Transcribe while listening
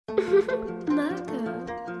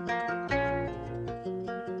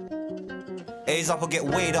A's up or get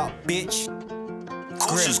weighed up, bitch.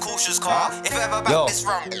 Cautious, cautious car. If I ever back this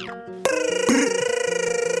rumble.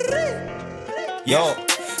 Yo,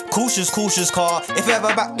 cautious car. If I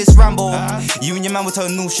ever back this ramble, you and your man will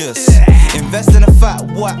turn nauseous. Invest in a fat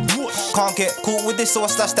what? Can't get caught with this, so I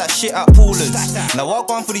stash that shit at Paulers. Now I'll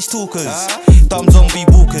go on for these talkers. Dumb zombie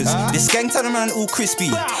walkers. This gang tell them man all crispy.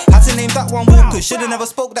 Had to name that one Walker. Shoulda never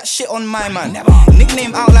spoke that shit on my man.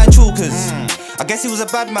 Nickname outline chalkers. I guess he was a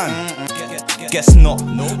bad man. Guess not.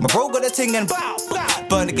 My bro got a ting and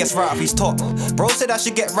burn it gets right off his top. Bro said I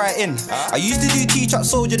should get right in. I used to do T-Trap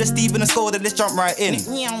Soldier, the Steve and the Skull, then let's jump right in.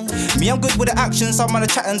 Me, I'm good with the action, some man are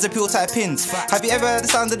chatting appeal type pins. Have you ever heard the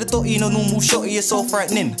sound of the dotty? No normal shotty, it's so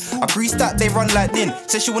frightening. I grease that, they run like din.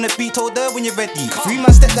 Says she wanna be told her when you're ready. 3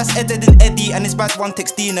 man step, that's Edder than Eddie. And this bad one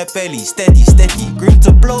takes D in her belly. Steady, grim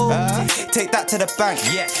to blow. Take that to the bank.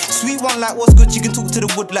 Sweet one like what's good, you can talk to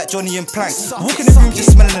the wood like Johnny and Plank. Walk in the room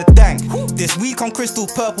just smelling the dank. This week on crystal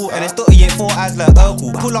purple, and it's dotty ain't 4 eyes like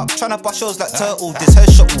Urkel. Pull up, tryna bust shows like Turtle. This her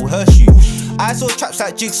shot will hurt you. I saw traps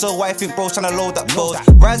like Jigsaw, why I think bro's tryna load up bows.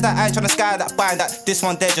 Rise that eye, tryna sky that bind that. This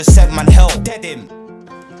one there just sent man hell. Dead him.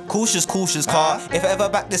 Cautious car. If I ever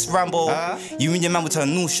back this ramble, you and your man will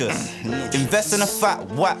turn nauseous. Invest in a fat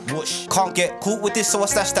whack. Can't get caught with this, so I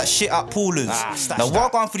stash that shit at Paulers. Now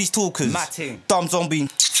walk on for these talkers. Dumb zombie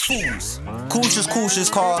fools. Cautious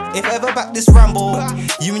car. If I ever back this ramble,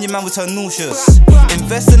 you and your man will turn nauseous.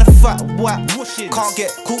 Invest in a fat whack. Can't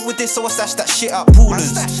get caught with this, so I stash that shit at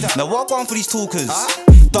Paulers. Now walk on for these talkers.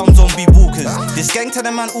 Dumb zombie walkers. This gang tell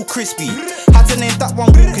them man all crispy. Had to name that one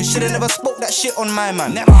Walker. Shoulda never spoke that shit on my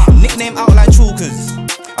man. Nickname outline chalkers.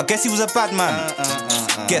 I guess he was a bad man.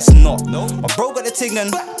 Guess not. My bro got the ting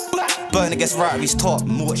and burn it gets right at his top.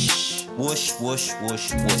 Whoosh, whoosh, whoosh,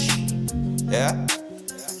 whoosh, whoosh. Yeah.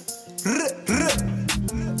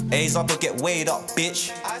 A's up or get weighed up,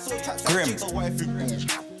 bitch. Grim.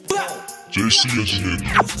 JC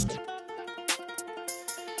as